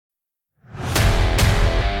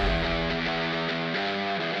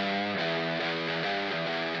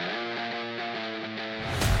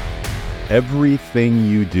Everything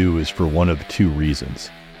you do is for one of two reasons,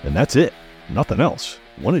 and that's it. Nothing else.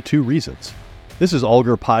 One of two reasons. This is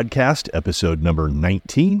Alger Podcast, episode number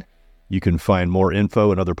 19. You can find more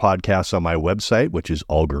info and other podcasts on my website, which is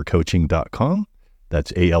algercoaching.com.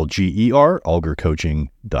 That's ALGER,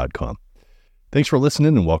 algercoaching.com. Thanks for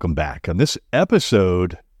listening and welcome back. On this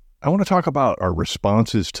episode, I want to talk about our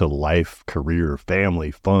responses to life, career,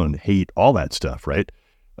 family, fun, hate, all that stuff, right?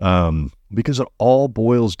 Because it all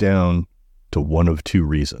boils down to one of two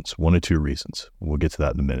reasons. We'll get to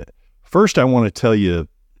that in a minute. First, I want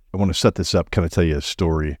to set this up, kind of tell you a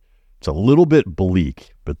story. It's a little bit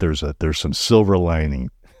bleak, but there's some silver lining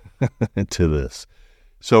to this.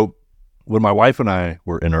 So when my wife and I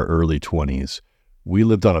were in our early 20s, we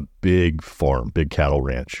lived on a big farm, big cattle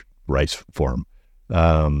ranch, rice farm.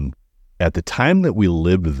 At the time that we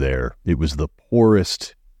lived there, it was the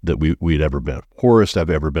poorest that we'd ever been, poorest I've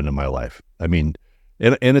ever been in my life. I mean,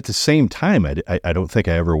 and at the same time, I don't think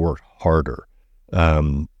I ever worked harder.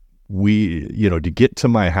 To get to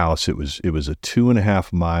my house, it was a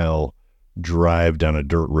 2.5 mile drive down a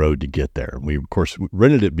dirt road to get there. And we, of course,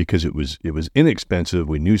 rented it because it was inexpensive.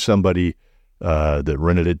 We knew somebody that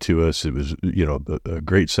rented it to us. It was, a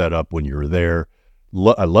great setup when you were there.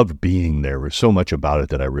 I loved being there. There was so much about it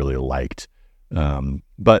that I really liked.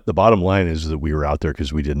 But the bottom line is that we were out there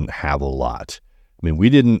because we didn't have a lot. I mean,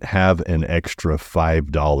 we didn't have an extra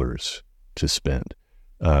 $5 to spend.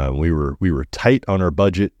 We were tight on our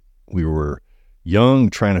budget. We were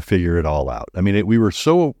young, trying to figure it all out. I mean, we were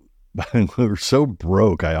so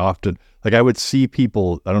broke. I would see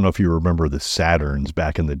people. I don't know if you remember the Saturns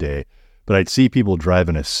back in the day, but I'd see people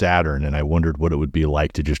driving a Saturn, and I wondered what it would be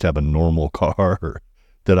like to just have a normal car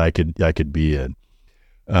that I could be in.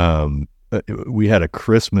 We had a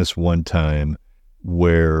Christmas one time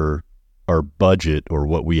where our budget, or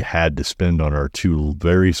what we had to spend on our two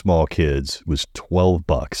very small kids, was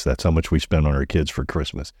 $12. That's how much we spent on our kids for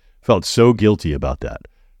Christmas. Felt so guilty about that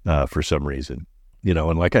for some reason,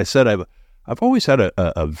 and like I said, I've always had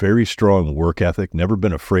a very strong work ethic, never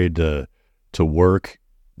been afraid to work.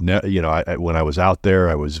 When I was out there,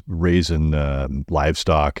 I was raising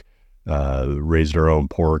livestock, raised our own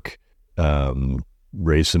pork,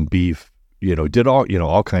 raised some beef, did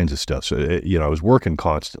all kinds of stuff. So, I was working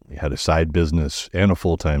constantly, had a side business and a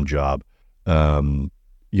full-time job. So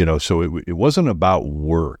it wasn't about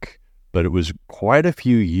work, but it was quite a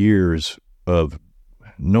few years of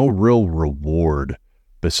no real reward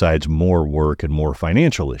besides more work and more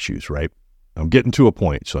financial issues, right? I'm getting to a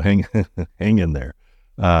point, so hang in there.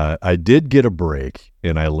 I did get a break,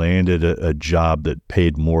 and I landed a job that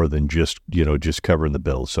paid more than just covering the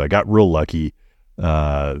bills. So I got real lucky,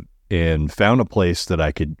 and found a place that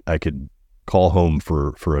I could call home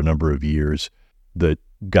for a number of years that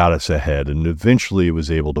got us ahead, and eventually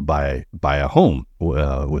was able to buy a home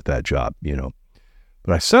with that job,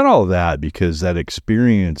 But I said all of that because that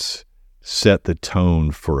experience set the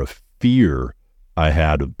tone for a fear I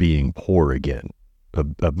had of being poor again,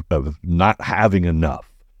 of not having enough.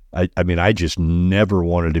 I just never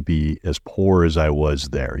wanted to be as poor as I was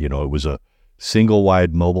there. It was a single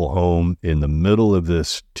wide mobile home in the middle of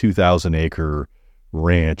this 2,000-acre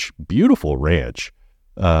ranch, beautiful ranch,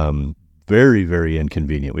 very, very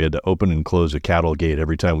inconvenient. We had to open and close a cattle gate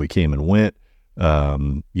every time we came and went.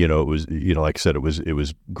 It was, like I said, it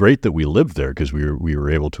was great that we lived there because we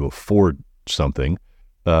were able to afford something.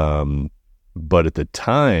 But at the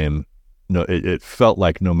time, it felt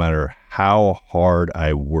like no matter how hard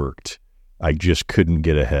I worked, I just couldn't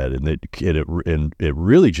get ahead, and it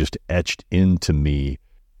really just etched into me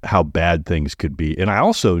how bad things could be. And I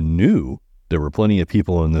also knew there were plenty of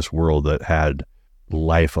people in this world that had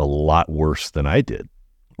life a lot worse than I did,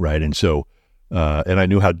 right? And so, and I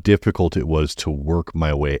knew how difficult it was to work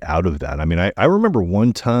my way out of that. I mean, I remember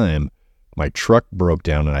one time my truck broke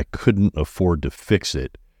down and I couldn't afford to fix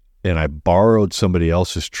it. And I borrowed somebody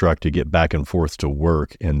else's truck to get back and forth to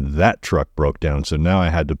work, and that truck broke down. So now I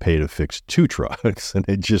had to pay to fix 2 trucks, and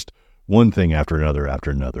it just one thing after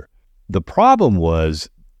another. The problem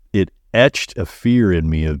was it etched a fear in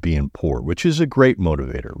me of being poor, which is a great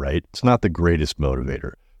motivator, right? It's not the greatest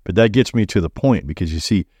motivator, but that gets me to the point, because you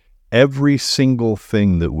see, every single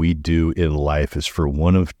thing that we do in life is for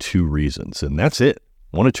one of two reasons, and that's it.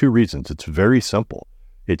 One of two reasons. It's very simple.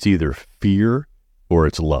 It's either fear or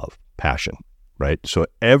it's love, passion, right? So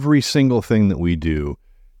every single thing that we do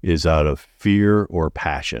is out of fear or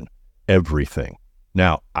passion, everything.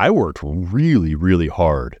 Now, I worked really, really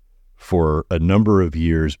hard for a number of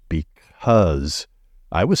years because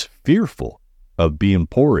I was fearful of being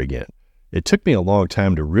poor again. It took me a long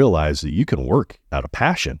time to realize that you can work out of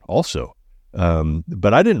passion also.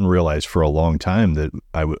 But I didn't realize for a long time that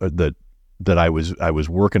I was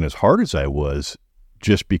working as hard as I was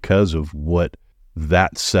just because of what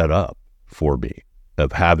that set up for me,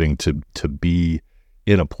 of having to be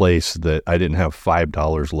in a place that I didn't have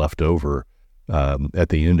 $5 left over at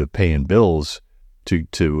the end of paying bills to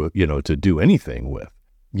do anything with.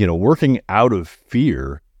 Working out of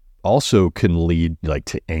fear also can lead like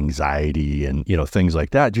to anxiety and, things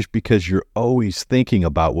like that, just because you're always thinking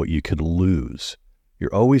about what you could lose.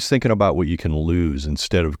 You're always thinking about what you can lose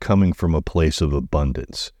instead of coming from a place of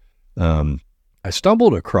abundance. I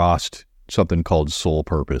stumbled across something called soul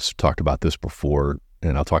purpose. Talked about this before,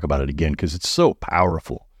 and I'll talk about it again because it's so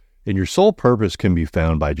powerful. And your soul purpose can be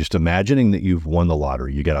found by just imagining that you've won the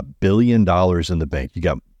lottery. You got $1 billion in the bank. You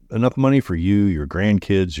got enough money for you, your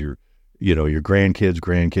grandkids, your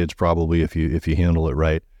grandkids probably if you handle it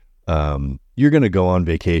right. You're going to go on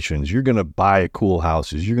vacations. You're going to buy cool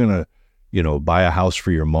houses. You're going to, buy a house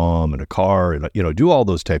for your mom and a car and, do all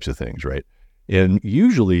those types of things, right? And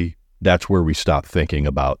usually that's where we stop thinking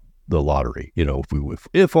about the lottery.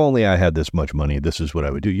 If only I had this much money, this is what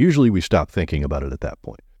I would do. Usually we stop thinking about it at that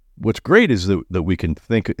point. What's great is that we can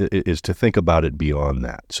think about it beyond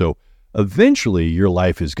that. So eventually your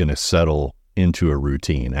life is going to settle into a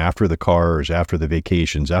routine. After the cars, after the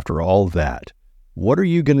vacations, after all that, what are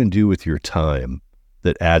you going to do with your time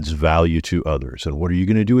that adds value to others? And what are you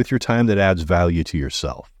going to do with your time that adds value to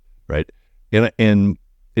yourself, right? And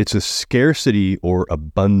it's a scarcity or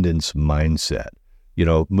abundance mindset.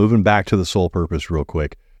 Moving back to the soul purpose real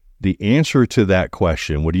quick, the answer to that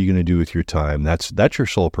question, what are you going to do with your time? That's your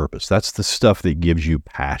soul purpose. That's the stuff that gives you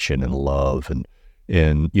passion and love and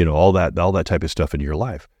all that type of stuff in your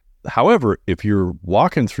life. However, if you're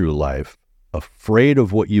walking through life afraid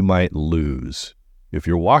of what you might lose, if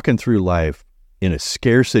you're walking through life in a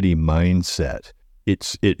scarcity mindset,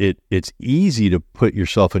 it's easy to put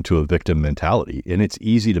yourself into a victim mentality, and it's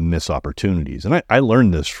easy to miss opportunities. And I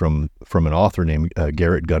learned this from an author named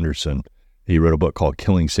Garrett Gunderson. He wrote a book called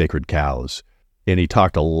Killing Sacred Cows, and he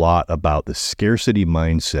talked a lot about the scarcity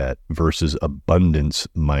mindset versus abundance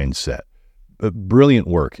mindset. Brilliant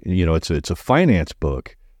work. It's a finance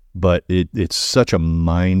book, but it's such a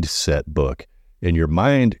mindset book. And your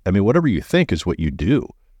mind, whatever you think is what you do.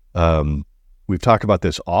 We've talked about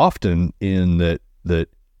this often in that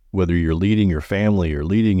whether you're leading your family or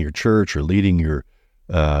leading your church or leading your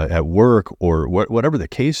at work or whatever the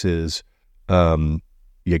case is,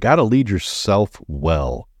 you got to lead yourself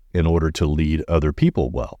well in order to lead other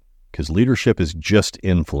people well, because leadership is just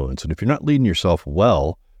influence. And if you're not leading yourself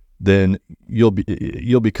well, then you'll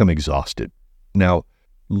become exhausted. Now,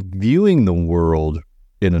 viewing the world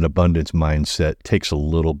in an abundance mindset takes a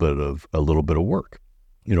little bit of work.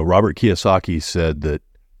 Robert Kiyosaki said that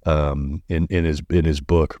in his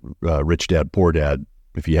book Rich Dad Poor Dad.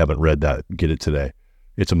 If you haven't read that, get it today.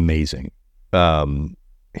 It's amazing.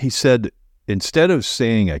 He said, instead of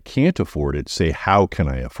saying I can't afford it, say how can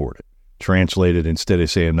I afford it? Translated, instead of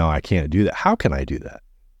saying no, I can't do that, how can I do that?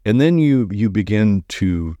 And then you begin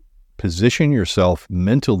to position yourself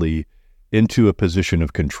mentally into a position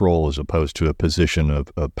of control as opposed to a position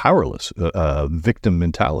of powerless, victim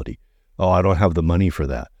mentality. Oh, I don't have the money for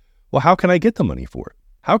that. Well, how can I get the money for it?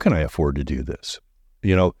 How can I afford to do this?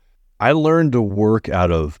 I learned to work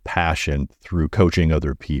out of passion through coaching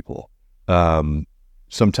other people. Some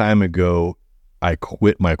time ago, I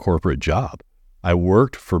quit my corporate job. I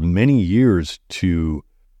worked for many years to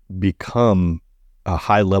become a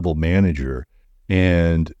high-level manager,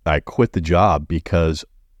 and I quit the job because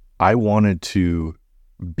I wanted to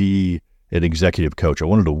be an executive coach. I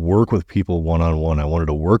wanted to work with people one-on-one. I wanted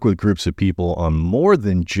to work with groups of people on more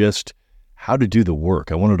than just how to do the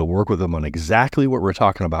work. I wanted to work with them on exactly what we're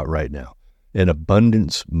talking about right now, an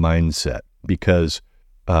abundance mindset. Because,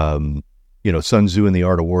 Sun Tzu in The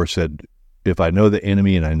Art of War said, if I know the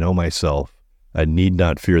enemy and I know myself, I need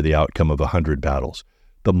not fear the outcome of 100 battles.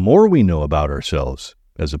 The more we know about ourselves,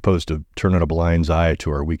 as opposed to turning a blind eye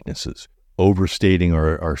to our weaknesses, overstating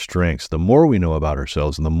our strengths, the more we know about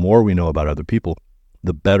ourselves and the more we know about other people,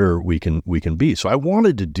 the better we can be. So I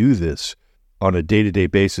wanted to do this on a day-to-day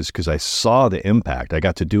basis because I saw the impact. I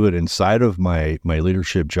got to do it inside of my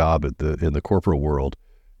leadership job in the corporate world,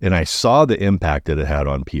 and I saw the impact that it had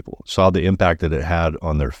on people, saw the impact that it had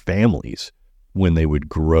on their families when they would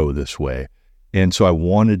grow this way. And so I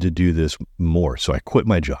wanted to do this more. So I quit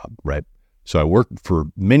my job, right? So I worked for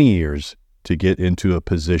many years to get into a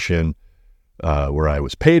position where I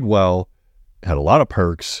was paid well, had a lot of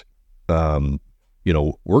perks,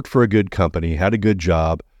 worked for a good company, had a good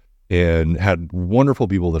job, and had wonderful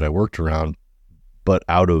people that I worked around. But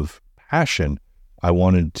out of passion, I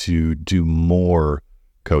wanted to do more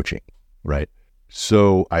coaching, right?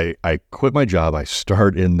 So I quit my job. I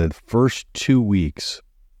start in the first 2 weeks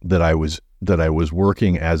that I was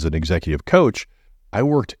working as an executive coach. I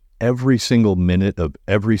worked every single minute of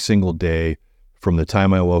every single day from the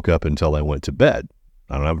time I woke up until I went to bed.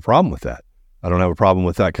 I don't have a problem with that. I don't have a problem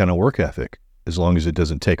with that kind of work ethic, as long as it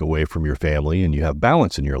doesn't take away from your family and you have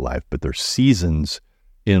balance in your life. But there's seasons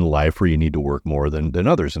in life where you need to work more than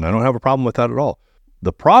others. And I don't have a problem with that at all.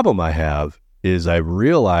 The problem I have is I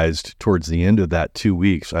realized towards the end of that 2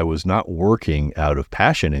 weeks, I was not working out of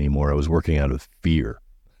passion anymore. I was working out of fear.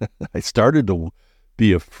 I started to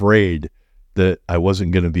be afraid that I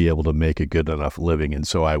wasn't going to be able to make a good enough living. And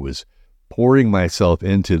so I was pouring myself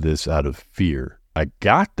into this out of fear. I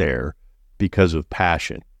got there because of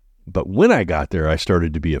passion. But when I got there, I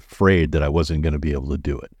started to be afraid that I wasn't going to be able to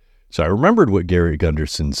do it. So I remembered what Gary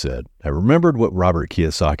Gunderson said. I remembered what Robert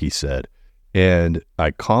Kiyosaki said. And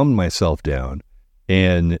I calmed myself down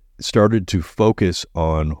and started to focus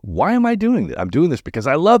on, why am I doing this? I'm doing this because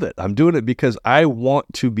I love it. I'm doing it because I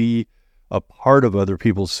want to be a part of other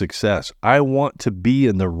people's success. I want to be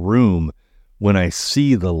in the room when I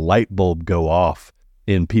see the light bulb go off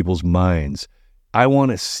in people's minds. I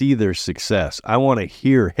want to see their success. I want to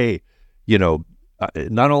hear, hey,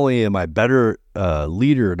 not only am I better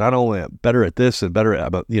leader, not only am I better at this and better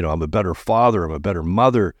at, I'm a better father, I'm a better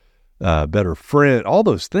mother, better friend, all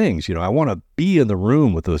those things. I want to be in the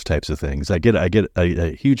room with those types of things. I get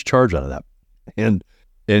a huge charge out of that.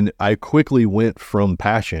 And I quickly went from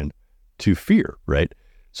passion to fear, right?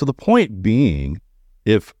 So the point being,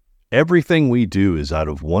 if everything we do is out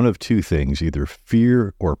of one of two things, either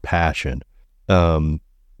fear or passion,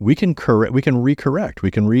 we can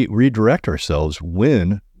redirect ourselves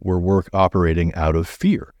when we're operating out of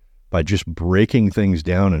fear, by just breaking things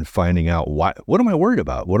down and finding out what am I worried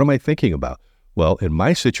about? What am I thinking about? Well, in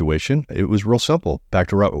my situation, it was real simple. Back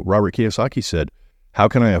to what Robert Kiyosaki said, how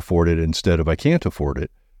can I afford it instead of I can't afford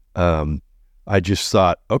it? I just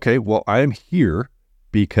thought, okay, well, I'm here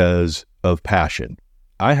because of passion.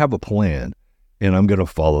 I have a plan and I'm going to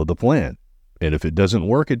follow the plan. And if it doesn't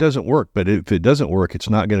work, it doesn't work. But if it doesn't work,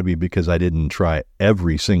 it's not going to be because I didn't try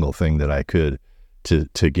every single thing that I could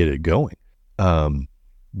to get it going.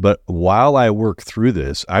 But while I work through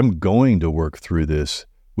this, I'm going to work through this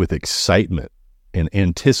with excitement and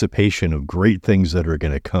anticipation of great things that are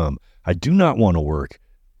going to come. I do not want to work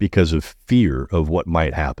because of fear of what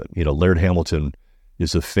might happen. Laird Hamilton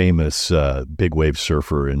is a famous big wave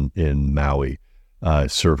surfer in Maui.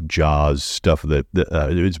 Surf Jaws, stuff that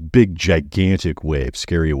it's big, gigantic wave,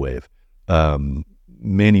 scary wave.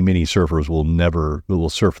 Many surfers will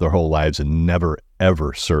surf their whole lives and never,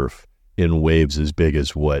 ever surf in waves as big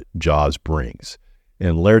as what Jaws brings.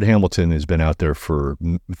 And Laird Hamilton has been out there for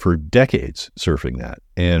decades surfing that.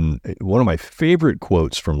 And one of my favorite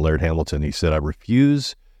quotes from Laird Hamilton, he said, "I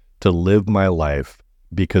refuse to live my life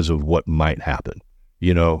because of what might happen."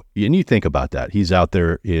 And you think about that. He's out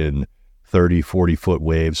there in 30, 40-foot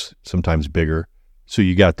waves, sometimes bigger. So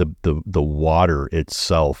you got the water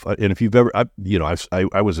itself. And if you've ever, I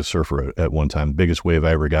was a surfer at one time. The biggest wave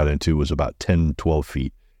I ever got into was about 10, 12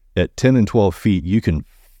 feet. At 10 and 12 feet, you can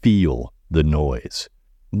feel the noise,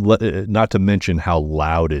 not to mention how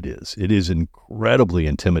loud it is. It is incredibly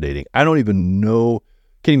intimidating. I don't even know,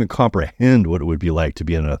 can't even comprehend what it would be like to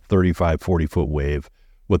be in a 35, 40-foot wave,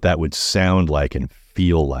 what that would sound like and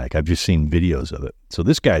feel like. I've just seen videos of it. So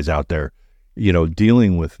this guy's out there,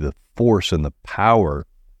 dealing with the force and the power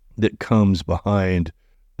that comes behind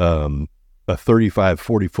a 35,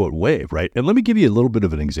 40-foot wave, right? And let me give you a little bit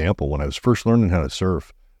of an example. When I was first learning how to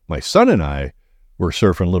surf, my son and I were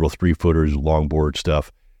surfing little 3-footers, longboard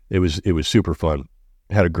stuff. It was super fun.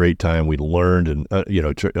 Had a great time. We learned and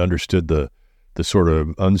understood the sort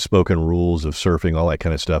of unspoken rules of surfing, all that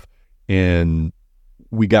kind of stuff. And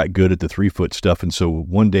we got good at the 3-foot stuff. And so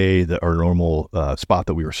one day our normal spot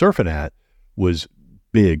that we were surfing at was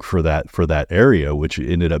big for that area, which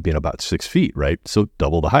ended up being about 6 feet, right? So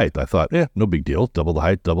double the height. I thought, no big deal. Double the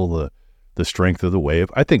height, double the strength of the wave.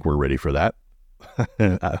 I think we're ready for that.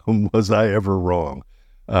 Was I ever wrong?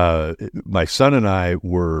 My son and I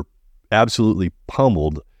were absolutely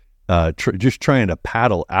pummeled, just trying to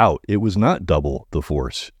paddle out. It was not double the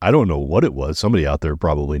force. I don't know what it was. Somebody out there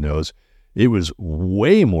probably knows. It was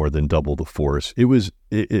way more than double the force. It was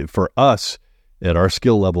for us at our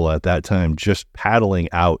skill level at that time, just paddling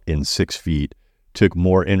out in 6 feet took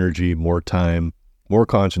more energy, more time, more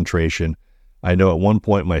concentration. I know at one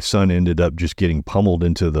point my son ended up just getting pummeled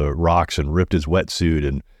into the rocks and ripped his wetsuit.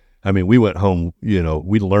 And I mean, we went home,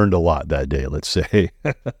 we learned a lot that day, let's say.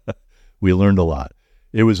 We learned a lot.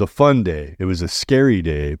 It was a fun day. It was a scary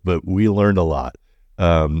day, but we learned a lot.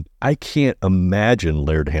 I can't imagine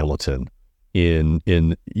Laird Hamilton in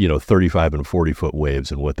 35 and 40 foot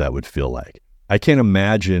waves and what that would feel like. I can't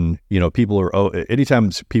imagine,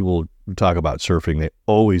 anytime people talk about surfing, they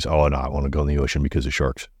always, no, I want to go in the ocean because of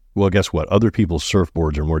sharks. Well, guess what? Other people's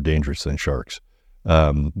surfboards are more dangerous than sharks.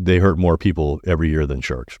 They hurt more people every year than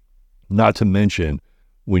sharks. Not to mention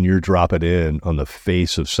when you're dropping in on the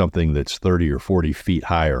face of something that's 30 or 40 feet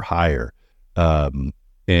high or higher,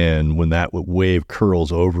 and when that wave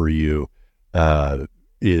curls over you,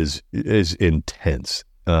 is intense.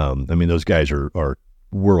 Those guys are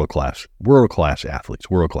world-class athletes,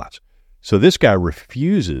 world-class. So this guy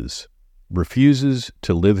refuses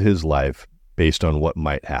to live his life based on what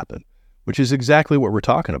might happen, which is exactly what we're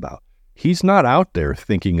talking about. He's not out there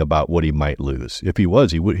thinking about what he might lose. If he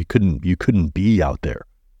was, you couldn't be out there.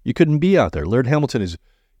 You couldn't be out there. Laird Hamilton is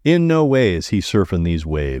in no way is he surfing these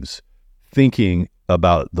waves thinking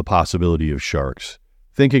about the possibility of sharks,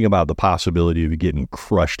 thinking about the possibility of getting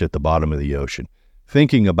crushed at the bottom of the ocean,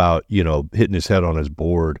 thinking about, hitting his head on his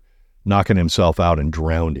board, knocking himself out and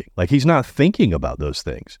drowning. Like, he's not thinking about those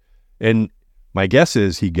things. And my guess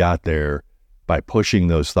is he got there by pushing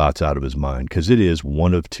those thoughts out of his mind, because it is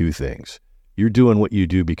one of two things. You're doing what you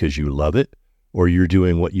do because you love it, or you're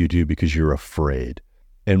doing what you do because you're afraid.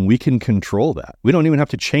 And we can control that. We don't even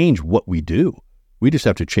have to change what we do. We just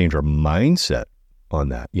have to change our mindset on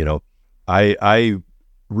that. I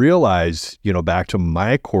realized, back to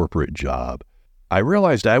my corporate job, I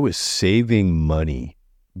realized I was saving money.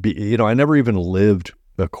 I never even lived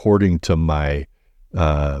according to my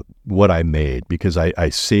what I made, because I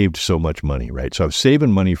saved so much money, right? So I was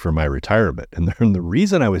saving money for my retirement. And the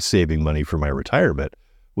reason I was saving money for my retirement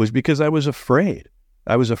was because I was afraid.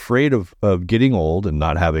 I was afraid of getting old and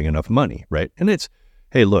not having enough money, right? And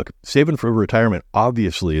hey, look, saving for retirement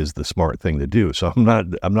obviously is the smart thing to do. So I'm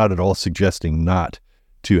not at all suggesting not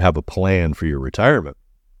to have a plan for your retirement.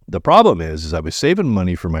 The problem is I was saving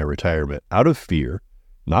money for my retirement out of fear,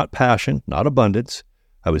 not passion, not abundance.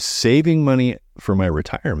 I was saving money for my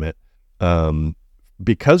retirement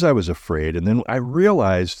because I was afraid. And then I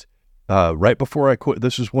realized right before I quit,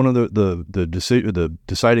 this is one of the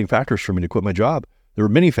deciding factors for me to quit my job. There were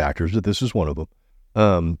many factors, but this is one of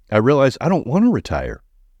them. I realized I don't want to retire.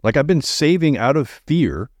 Like, I've been saving out of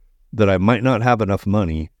fear that I might not have enough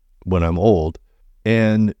money when I'm old.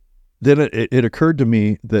 And then it occurred to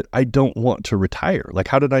me that I don't want to retire. Like,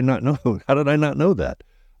 how did I not know? How did I not know that?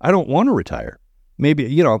 I don't want to retire.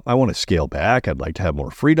 Maybe, I want to scale back. I'd like to have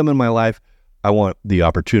more freedom in my life. I want the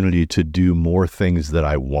opportunity to do more things that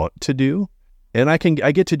I want to do. And I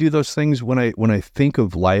get to do those things when I think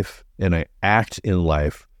of life and I act in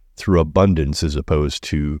life through abundance as opposed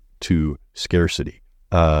to scarcity.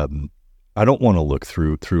 I don't want to look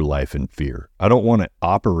through life in fear. I don't want to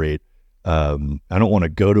operate. I don't want to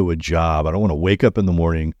go to a job. I don't want to wake up in the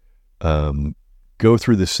morning, go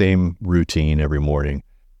through the same routine every morning,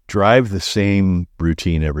 drive the same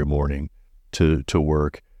routine every morning to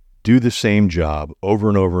work, do the same job over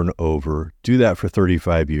and over and over, do that for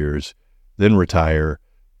 35 years, then retire,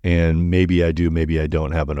 and maybe I do, maybe I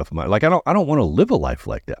don't have enough money. Like, I don't want to live a life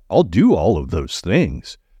like that. I'll do all of those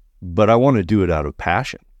things, but I want to do it out of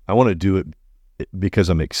passion. I want to do it because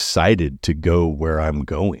I'm excited to go where I'm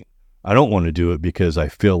going. I don't want to do it because I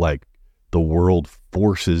feel like the world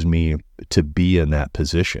forces me to be in that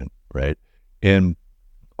position, right? And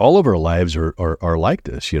all of our lives are like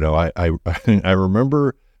this. I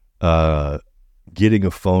remember getting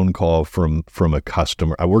a phone call from a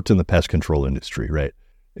customer. I worked in the pest control industry, right?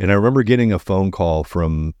 And I remember getting a phone call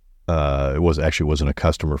from it wasn't a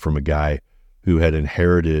customer, from a guy who had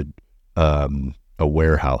inherited a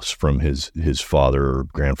warehouse from his father or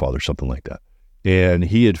grandfather, something like that. And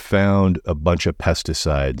he had found a bunch of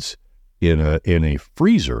pesticides in a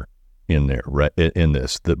freezer in there, right? In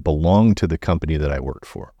this that belonged to the company that I worked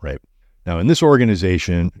for, right? Now, in this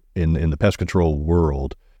organization, in the pest control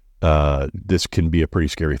world, this can be a pretty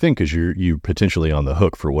scary thing, because you're potentially on the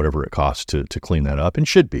hook for whatever it costs to clean that up, and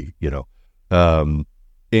should be,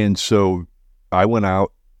 And so I went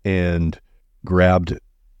out and grabbed,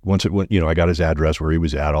 once it went, I got his address, where he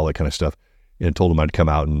was at, all that kind of stuff, and told him I'd come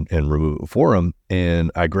out and remove it for him.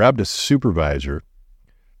 And I grabbed a supervisor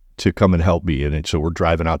to come and help me. And so we're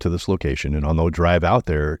driving out to this location. And on the drive out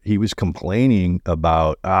there, he was complaining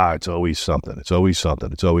about, it's always something. It's always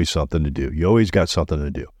something. It's always something to do. You always got something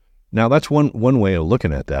to do. Now, that's one way of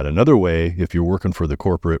looking at that. Another way, if you're working in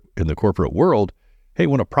the corporate world, hey,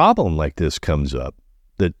 when a problem like this comes up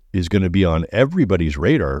that is going to be on everybody's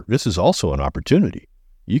radar, this is also an opportunity.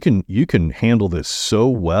 You can handle this so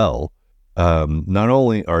well not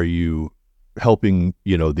only are you helping,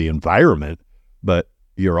 the environment, but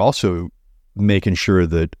you're also making sure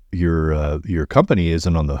that your company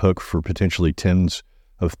isn't on the hook for potentially tens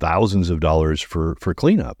of thousands of dollars for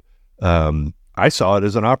cleanup. I saw it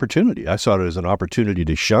as an opportunity. I saw it as an opportunity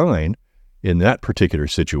to shine in that particular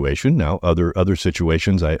situation. Now, other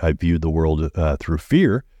situations, I viewed the world through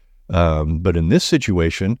fear. But in this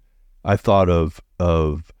situation, I thought of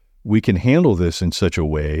we can handle this in such a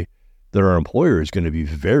way that our employer is going to be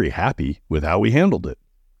very happy with how we handled it.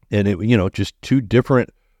 And it, just two different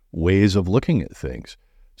ways of looking at things.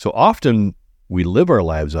 So often we live our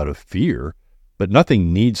lives out of fear, but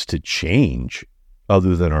nothing needs to change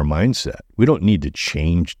other than our mindset. We don't need to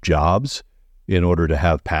change jobs in order to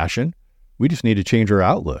have passion. We just need to change our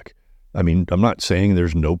outlook. I mean, I'm not saying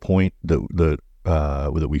there's no point that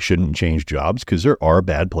we shouldn't change jobs, because there are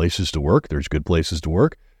bad places to work. There's good places to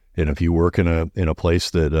work. And if you work in a place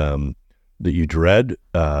that you dread,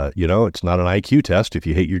 it's not an IQ test. If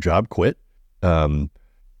you hate your job, quit.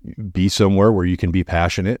 Be somewhere where you can be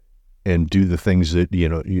passionate and do the things that,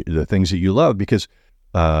 the things that you love, because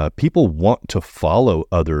people want to follow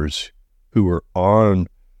others who are on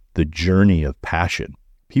the journey of passion.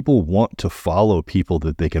 People want to follow people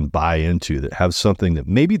that they can buy into, that have something that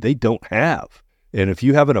maybe they don't have. And if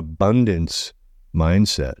you have an abundance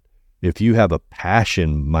mindset, if you have a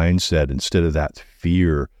passion mindset instead of that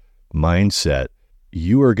fear mindset,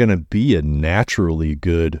 you are going to be a naturally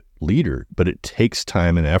good leader. But it takes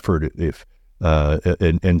time and effort.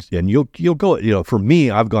 And you'll go, for me,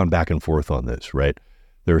 I've gone back and forth on this, right?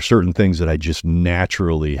 There are certain things that I just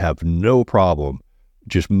naturally have no problem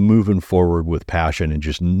just moving forward with passion and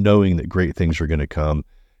just knowing that great things are going to come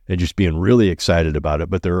and just being really excited about it.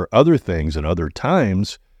 But there are other things and other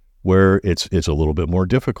times where it's a little bit more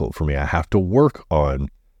difficult for me. I have to work on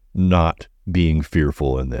not being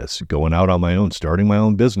fearful in this, going out on my own, starting my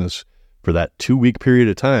own business. For that 2-week period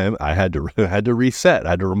of time, I had to reset.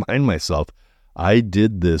 I had to remind myself, I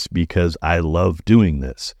did this because I love doing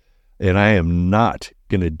this, and I am not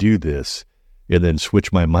going to do this and then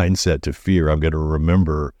switch my mindset to fear. I'm going to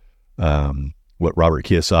remember what Robert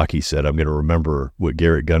Kiyosaki said. I'm going to remember what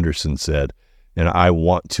Garrett Gunderson said, and I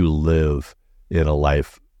want to live in a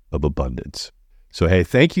life of abundance. So, hey,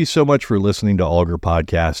 thank you so much for listening to Alger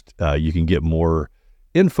Podcast. You can get more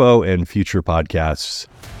info and future podcasts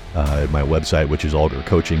at my website, which is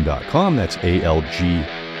algercoaching.com. That's ALGER,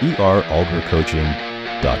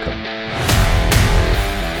 algercoaching.com.